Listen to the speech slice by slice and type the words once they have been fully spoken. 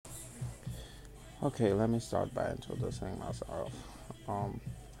Okay, let me start by introducing myself. Um,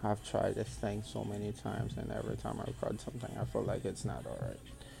 I've tried this thing so many times, and every time I record something, I feel like it's not alright.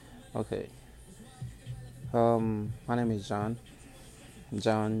 Okay. My name is John.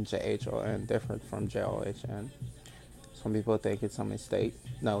 John John, different from John. Some people think it's a mistake.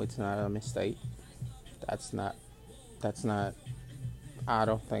 No, it's not a mistake. That's not. That's not. I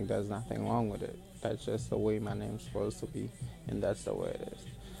don't think there's nothing wrong with it. That's just the way my name's supposed to be, and that's the way it is.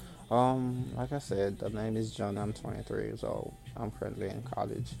 Like I said, the name is John. I'm 23 years old. I'm currently in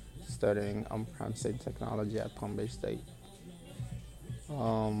college studying computing technology at Palm Beach State.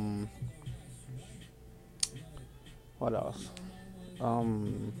 Um, what else?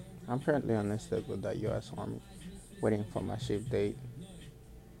 Um, I'm currently enlisted with the U.S. Army, waiting for my ship date,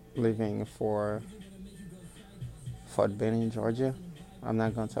 leaving for Fort Benning, Georgia. I'm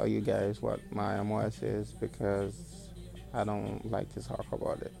not gonna tell you guys what my MOS is because I don't like to talk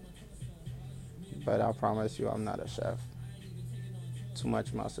about it. But I promise you, I'm not a chef. Too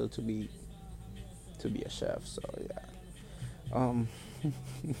much muscle to be a chef. So yeah. Um,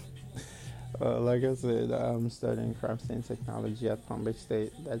 like I said, I'm studying crafting technology at Palm Beach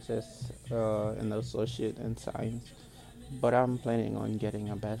State. That's just an associate in science. But I'm planning on getting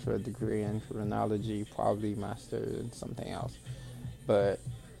a bachelor degree in criminology, probably master in something else. But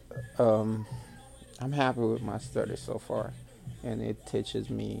um, I'm happy with my studies so far, and it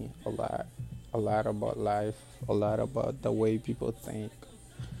teaches me a lot about life, a lot about the way people think,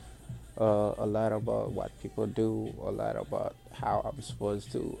 a lot about what people do, a lot about how I'm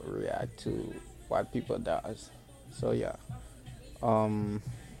supposed to react to what people does. So yeah, um,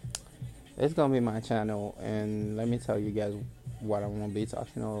 it's gonna be my channel, and let me tell you guys what I'm gonna be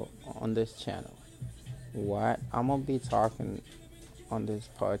talking on this channel. What I'm gonna be talking on this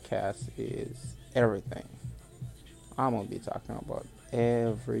podcast is everything. I'm gonna be talking about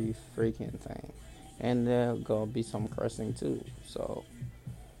every freaking thing, and there gonna be some cursing too. So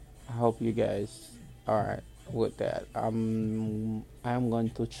I hope you guys are with that. I'm going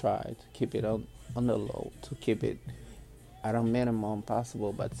to try to keep it on the low, to keep it at a minimum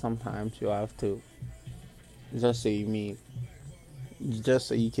possible. But sometimes you have to just so you mean just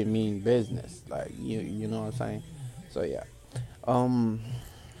so you can mean business, like you know what I'm saying. So yeah, um,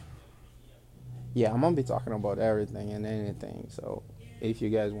 yeah, I'm gonna be talking about everything and anything. So if you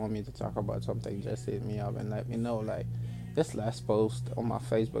guys want me to talk about something, just hit me up and let me know. Like this last post on my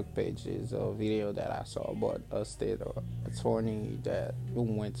Facebook page is a video that I saw about a state or attorney that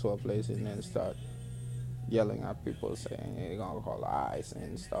went to a place and then start yelling at people saying they're gonna call ICE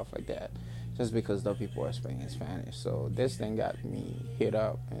and stuff like that, just because the people are speaking Spanish. So this thing got me hit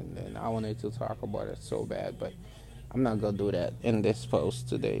up, and then I wanted to talk about it so bad, but I'm not gonna do that in this post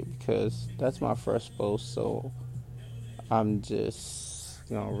today because that's my first post. So I'm just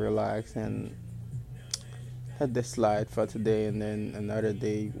relax and hit this slide for today, and then another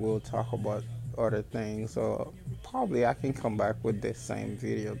day we'll talk about other things. So probably I can come back with this same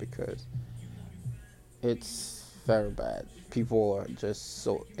video because it's very bad. People are just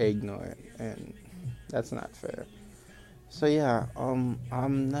so ignorant, and that's not fair. So yeah, I'm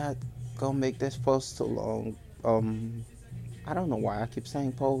not gonna make this post too long. I don't know why I keep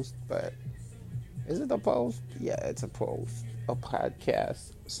saying post, but is it a post? Yeah, it's a post. A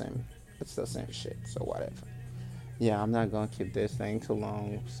podcast, same. It's the same shit. So whatever. Yeah, I'm not gonna keep this thing too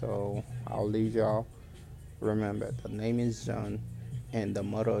long. So I'll leave y'all. Remember, the name is John, and the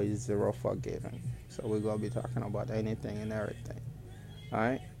motto is zero forgiving. So we're gonna be talking about anything and everything. All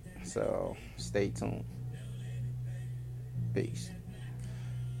right. So stay tuned. Peace.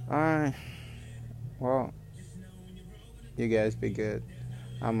 All right. Well, you guys be good.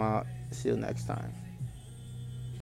 I'm out. See you next time.